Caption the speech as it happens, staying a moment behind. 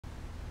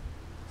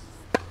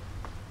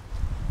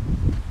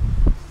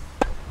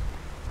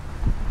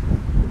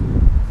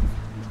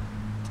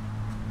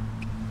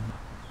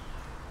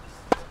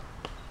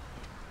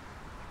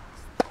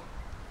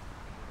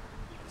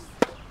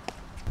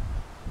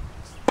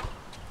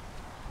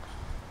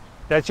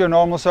That's your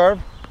normal serve?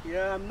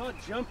 Yeah, I'm not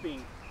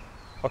jumping.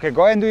 Okay,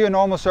 go ahead and do your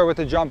normal serve with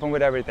the jump and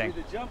with everything.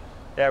 With the jump?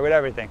 Yeah, with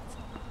everything.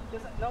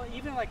 No,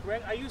 even like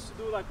I used to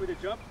do like with the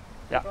jump.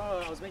 Yeah.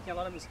 I was making a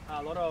lot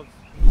of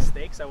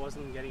mistakes. I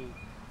wasn't getting.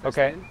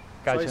 Okay,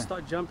 gotcha. So I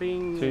stopped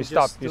jumping. So you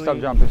stopped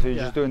jumping. So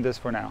you're just doing this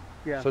for now.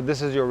 Yeah. So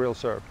this is your real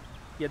serve.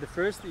 Yeah, the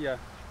first, yeah.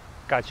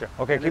 Gotcha.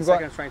 Okay, and keep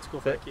going. I'm trying to go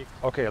for a kick.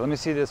 Okay, let me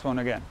see this one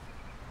again.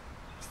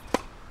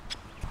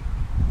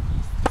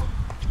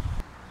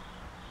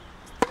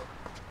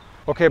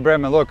 Okay,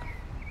 Bremen, look.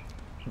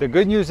 The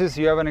good news is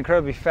you have an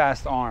incredibly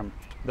fast arm.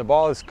 The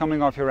ball is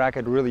coming off your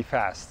racket really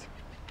fast.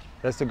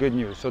 That's the good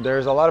news. So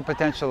there's a lot of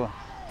potential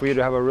for you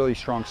to have a really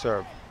strong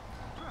serve.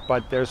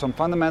 But there's some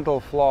fundamental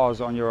flaws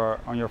on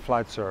your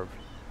flat serve.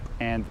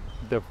 And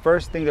the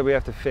first thing that we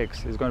have to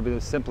fix is going to be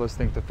the simplest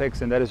thing to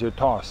fix, and that is your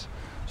toss.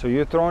 So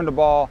you're throwing the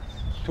ball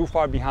too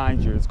far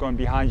behind you. It's going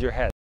behind your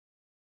head.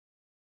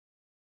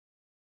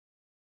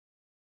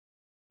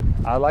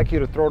 I'd like you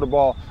to throw the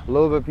ball a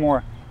little bit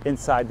more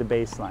inside the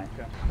baseline.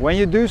 Okay. When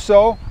you do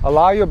so,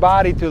 allow your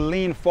body to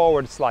lean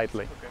forward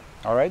slightly. Okay.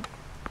 All right?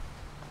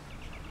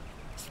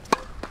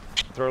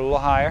 Throw it a little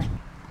higher.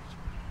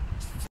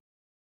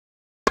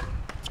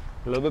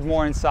 A little bit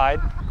more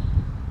inside.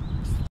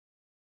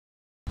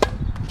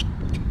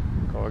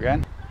 Go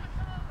again.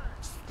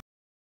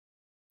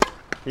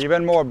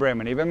 Even more,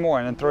 Bremen, even more.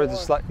 And then throw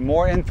it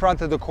more in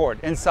front of the court,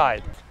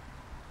 inside.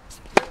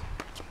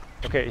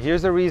 Okay,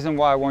 here's the reason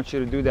why I want you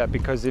to do that,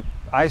 because if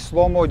I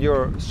slow-mode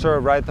your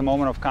serve right at the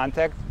moment of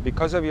contact,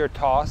 because of your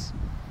toss,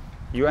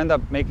 you end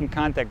up making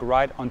contact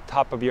right on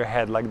top of your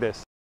head like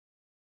this.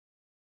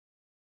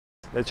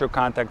 That's your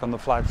contact on the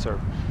flat serve.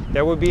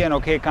 That would be an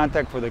okay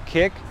contact for the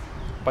kick,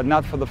 but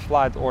not for the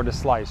flat or the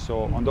slice.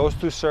 So on those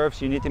two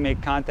serves, you need to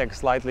make contact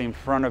slightly in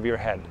front of your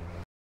head.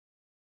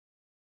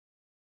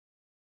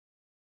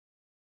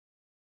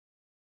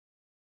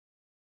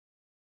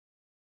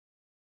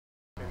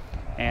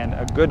 And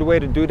a good way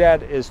to do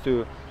that is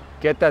to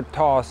get that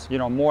toss,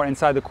 more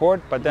inside the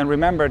court. But then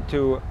remember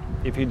to,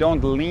 if you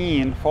don't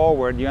lean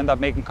forward, you end up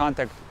making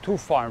contact too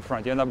far in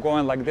front. You end up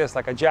going like this,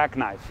 like a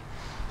jackknife.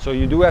 So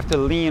you do have to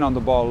lean on the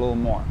ball a little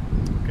more.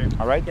 Okay.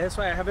 All right? Yeah, that's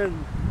why I haven't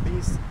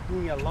been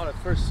doing a lot of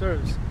first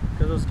serves,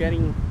 because I was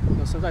getting,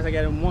 sometimes I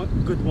get a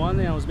good one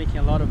and I was making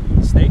a lot of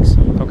mistakes.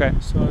 Okay.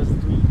 So I was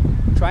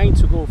trying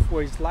to go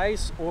for a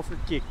slice or for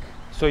kick.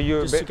 So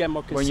just to get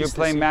more consistency. When you're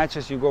playing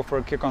matches, you go for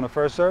a kick on the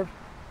first serve?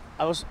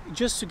 I was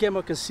just to get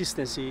more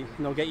consistency,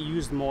 get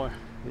used more.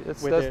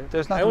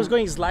 I was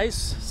going slice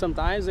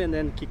sometimes and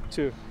then kick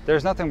too.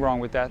 There's nothing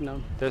wrong with that.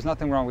 No. There's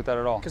nothing wrong with that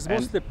at all. Because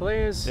most of the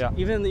players,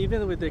 even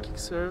with the kick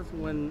serve,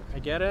 when I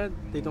get it,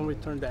 they don't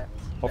return that.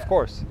 Of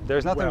course.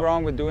 There's nothing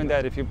wrong with doing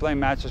that if you play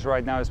matches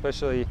right now,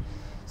 especially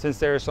since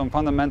there are some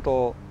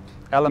fundamental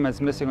elements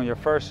missing on your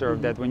first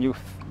serve, that when you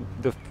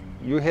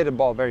hit a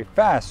ball very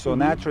fast, so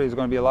naturally there's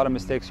going to be a lot of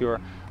mistakes.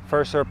 Your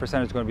first serve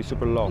percentage is going to be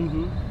super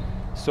low.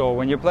 So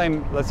when you're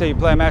playing, let's say you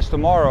play a match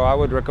tomorrow, I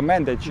would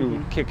recommend that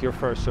you kick your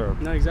first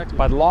serve. No, exactly.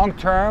 But long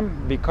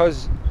term,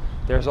 because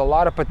there's a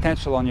lot of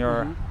potential on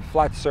your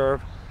flat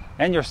serve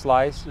and your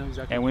slice,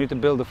 and we need to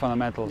build the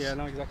fundamentals. Yeah,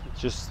 no, exactly.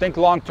 Just think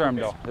long term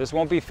though. This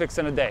won't be fixed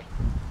in a day.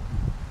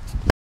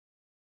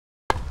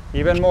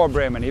 Even more,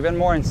 Bremen, even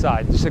more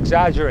inside. Just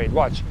exaggerate,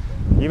 watch.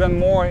 Even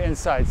more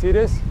inside, see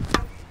this?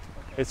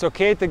 It's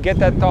okay to get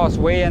that toss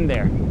way in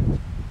there.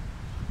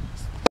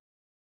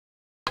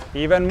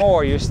 Even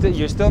more, you're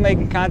still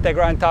making contact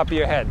right on top of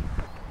your head.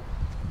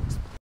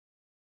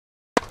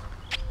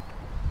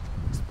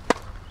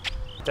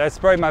 That's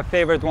probably my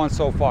favorite one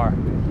so far.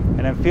 And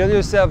then feel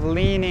yourself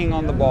leaning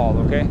on the ball,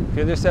 okay?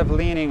 Feel yourself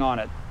leaning on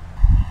it.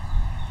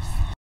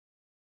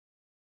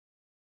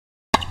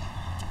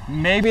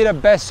 Maybe the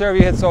best serve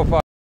you hit so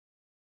far.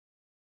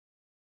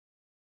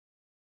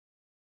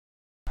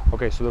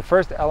 Okay, so the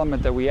first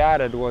element that we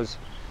added was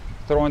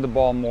throwing the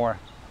ball more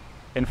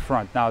in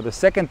front. Now the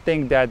second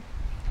thing that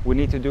we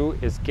need to do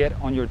is get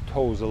on your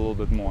toes a little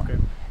bit more,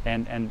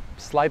 and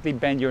slightly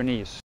bend your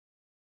knees.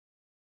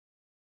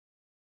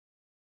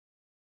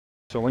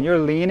 So when you're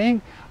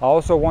leaning, I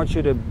also want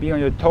you to be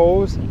on your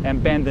toes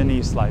and bend the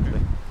knees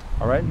slightly.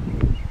 All right?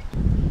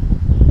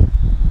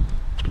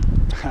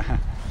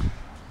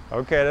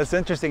 Okay, that's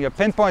interesting. Your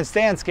pinpoint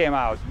stance came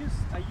out.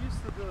 I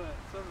used to do it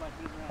sort of like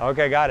this.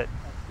 Okay, got it.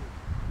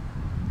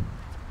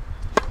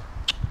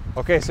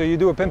 Okay, so you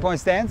do a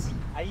pinpoint stance?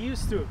 I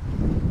used to.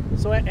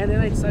 So and then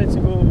I decided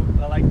to go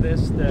like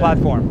this. The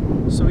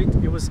platform. So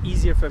it was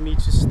easier for me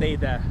to stay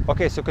there.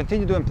 Okay, so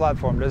continue doing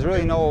platform. There's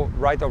really no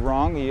right or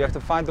wrong. You have to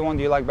find the one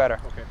that you like better.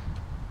 Okay.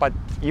 But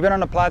even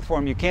on a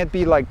platform, you can't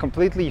be like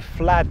completely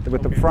flat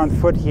with the front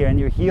foot here and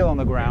your heel on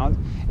the ground.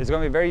 It's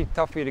going to be very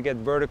tough for you to get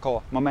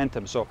vertical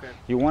momentum. So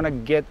you want to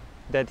get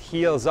that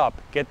heels up.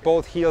 Get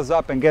both heels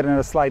up and get in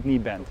a slight knee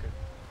bend.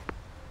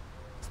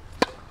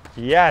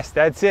 Yes,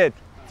 that's it.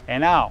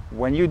 And now,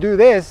 when you do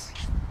this,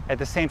 at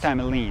the same time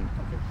lean.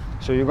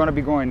 So you're going to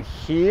be going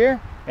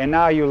here, and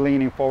now you're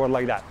leaning forward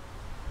like that.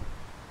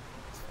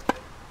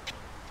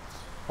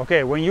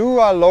 Okay, when you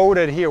are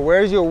loaded here,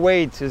 where's your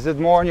weight? Is it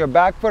more on your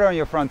back foot or on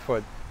your front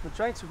foot? I'm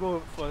trying to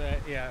go for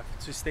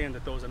to stay on the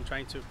toes. I'm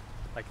trying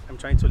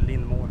to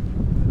lean more.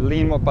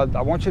 Lean more, but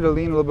I want you to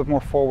lean a little bit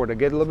more forward to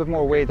get a little bit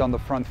more weight on the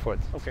front foot.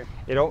 Okay.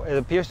 It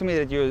appears to me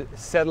that you're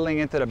settling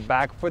into the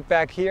back foot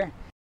back here.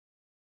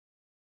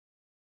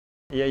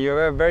 Yeah, you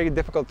have a very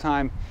difficult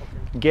time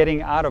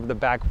getting out of the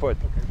back foot.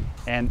 Okay.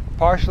 And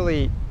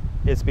partially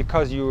it's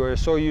because you were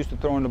so used to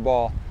throwing the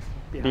ball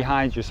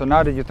behind you. So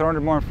now that you're throwing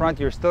it more in front,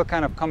 you're still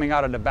kind of coming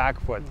out of the back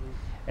foot.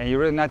 And you're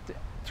really not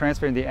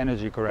transferring the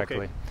energy correctly.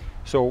 Okay.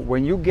 So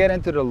when you get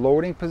into the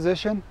loading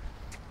position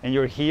and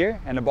you're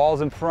here and the ball's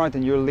in front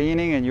and you're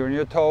leaning and you're on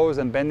your toes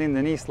and bending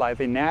the knee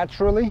slightly,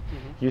 naturally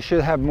you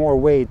should have more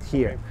weight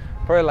here.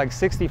 Okay. Probably like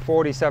 60-40,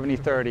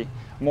 70-30,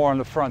 more on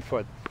the front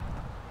foot.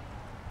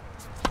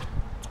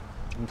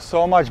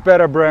 So much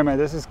better, Bremen.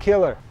 This is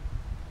killer.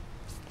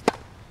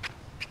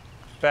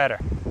 Better.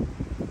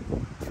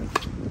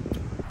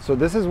 So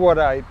this is what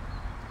I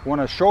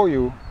want to show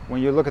you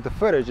when you look at the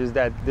footage, is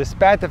that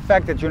despite the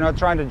fact that you're not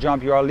trying to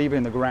jump, you are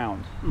leaving the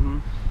ground.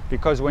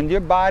 Because when your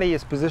body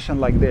is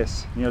positioned like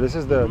this, you know, this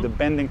is the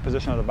bending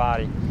position of the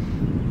body,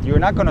 you're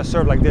not going to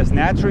serve like this.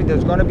 Naturally,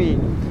 there's going to be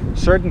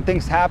certain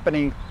things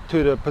happening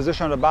to the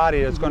position of the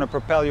body that's going to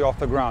propel you off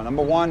the ground.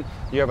 Number one,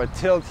 you have a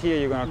tilt here,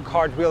 you're going to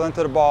cartwheel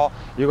into the ball,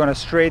 you're going to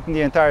straighten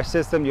the entire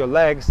system, your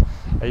legs,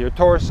 your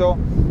torso,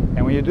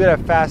 and when you do that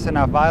fast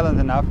enough, violent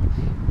enough,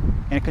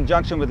 in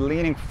conjunction with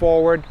leaning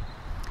forward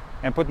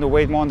and putting the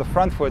weight more on the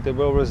front foot, it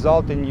will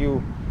result in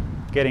you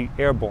getting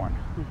airborne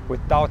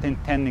without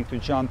intending to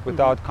jump,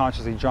 without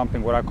consciously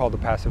jumping, what I call the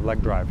passive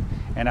leg drive.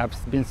 And I've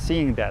been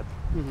seeing that.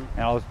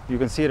 And you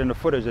can see it in the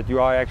footage that you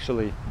are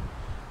actually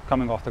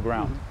coming off the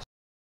ground.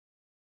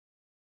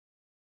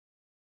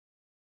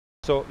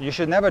 So you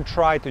should never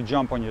try to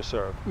jump on your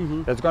serve.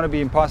 That's going to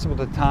be impossible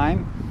to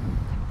time.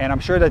 And I'm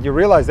sure that you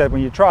realized that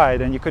when you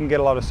tried and you couldn't get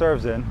a lot of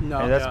serves in. No,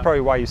 and that's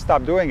probably why you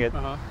stopped doing it.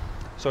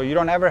 So you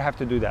don't ever have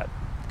to do that.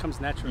 It comes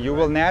naturally. You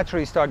will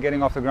naturally start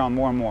getting off the ground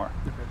more and more.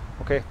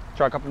 Okay,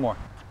 try a couple more.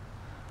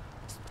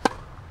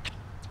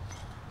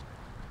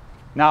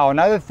 Now,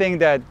 another thing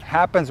that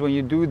happens when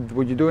you do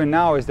what you're doing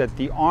now is that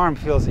the arm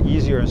feels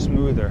easier and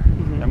smoother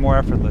and more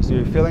effortless. Are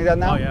you feeling that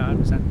now? Oh yeah,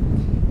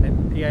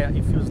 100%. Yeah,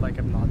 it feels like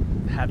I'm not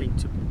having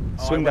to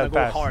swing that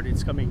fast. Go hard.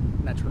 It's coming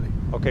naturally.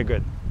 Okay,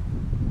 good.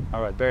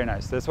 All right, very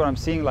nice. That's what I'm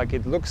seeing. Like,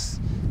 it looks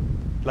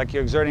like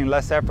you're exerting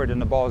less effort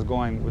and the ball is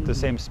going with the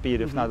same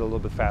speed, if not a little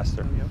bit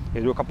faster.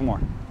 Okay, do a couple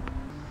more.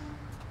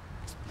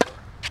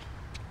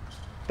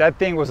 That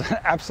thing was an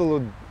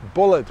absolute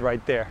bullet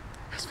right there.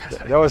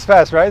 That was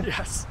fast, right?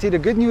 Yes. See, the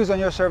good news on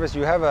your service,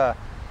 you have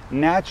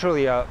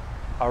naturally a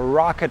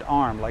rocket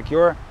arm. Like,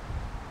 you're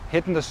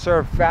hitting the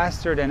serve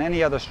faster than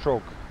any other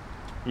stroke.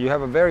 You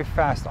have a very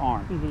fast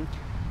arm.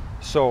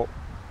 So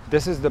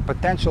this is the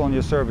potential on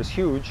your serve is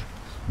huge.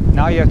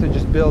 Now you have to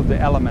just build the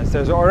elements.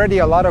 There's already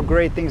a lot of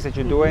great things that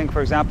you're doing.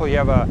 For example, you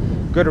have a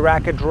good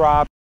racket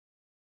drop.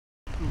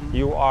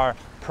 You are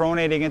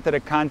pronating into the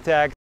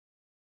contact.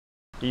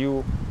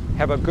 You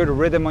have a good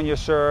rhythm on your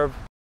serve.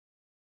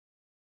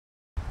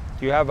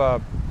 You have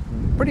a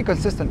pretty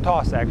consistent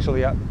toss,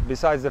 actually,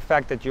 besides the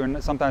fact that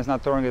you're sometimes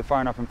not throwing it far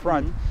enough in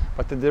front.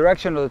 But the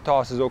direction of the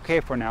toss is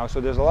okay for now.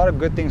 So there's a lot of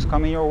good things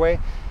coming your way.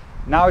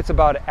 Now it's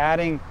about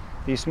adding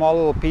these small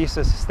little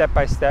pieces step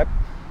by step.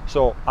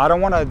 So I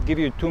don't want to give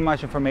you too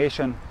much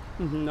information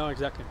No,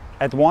 exactly.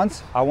 at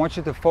once. I want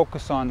you to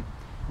focus on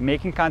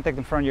making contact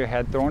in front of your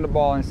head, throwing the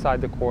ball inside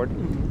the court,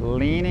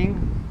 leaning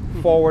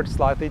forward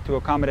slightly to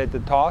accommodate the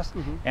toss,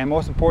 and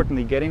most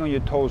importantly, getting on your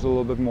toes a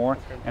little bit more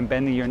and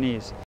bending your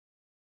knees.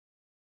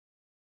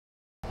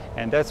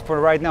 And that's, for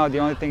right now, the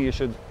only thing you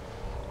should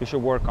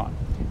work on.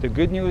 The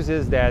good news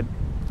is that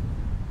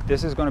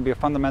this is going to be a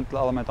fundamental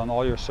element on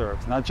all your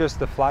serves, not just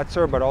the flat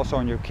serve, but also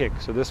on your kick.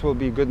 So this will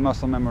be good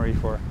muscle memory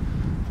for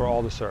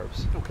all the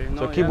serves. Okay.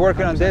 So keep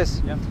working on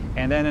this, Yeah.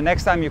 and then the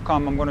next time you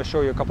come, I'm going to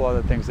show you a couple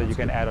other things that you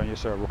can add on your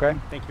serve. Okay?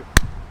 Thank you.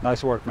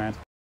 Nice work, man.